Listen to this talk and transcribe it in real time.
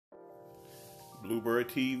Bluebird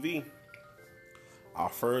TV. Our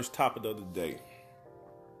first topic of the day.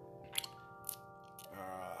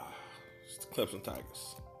 It's the Clemson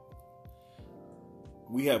Tigers.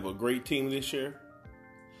 We have a great team this year.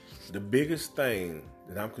 The biggest thing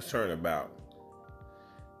that I'm concerned about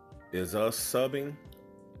is us subbing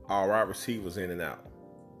our wide receivers in and out.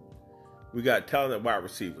 We got talented wide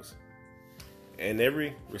receivers. And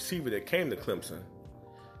every receiver that came to Clemson,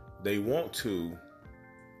 they want to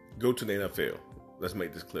go to the NFL. Let's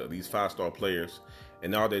make this clear. These 5-star players,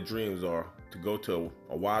 and all their dreams are to go to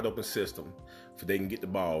a wide open system so they can get the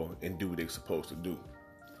ball and do what they're supposed to do.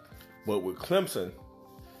 But with Clemson,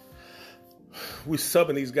 we're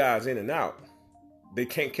subbing these guys in and out. They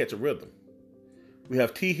can't catch a rhythm. We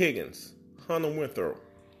have T. Higgins, Hunter Winthrop.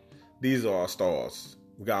 These are our stars.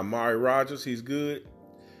 We got Amari Rogers. He's good.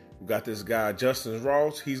 We got this guy, Justin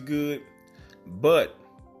Ross. He's good. But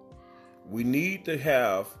we need to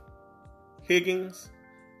have Higgins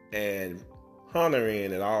and Hunter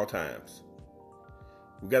in at all times.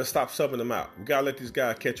 We got to stop subbing them out. We got to let these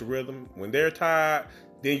guys catch a rhythm. When they're tired,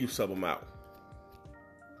 then you sub them out.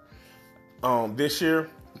 This year,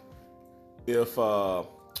 if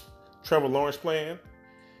Trevor Lawrence playing,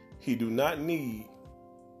 he do not need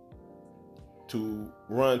to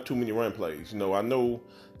run too many run plays. I know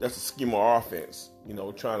that's a scheme of offense,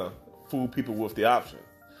 trying to fool people with the option.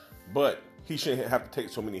 But he shouldn't have to take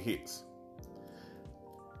so many hits.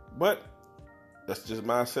 But that's just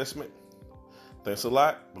my assessment. Thanks a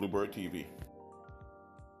lot, Bluebird TV.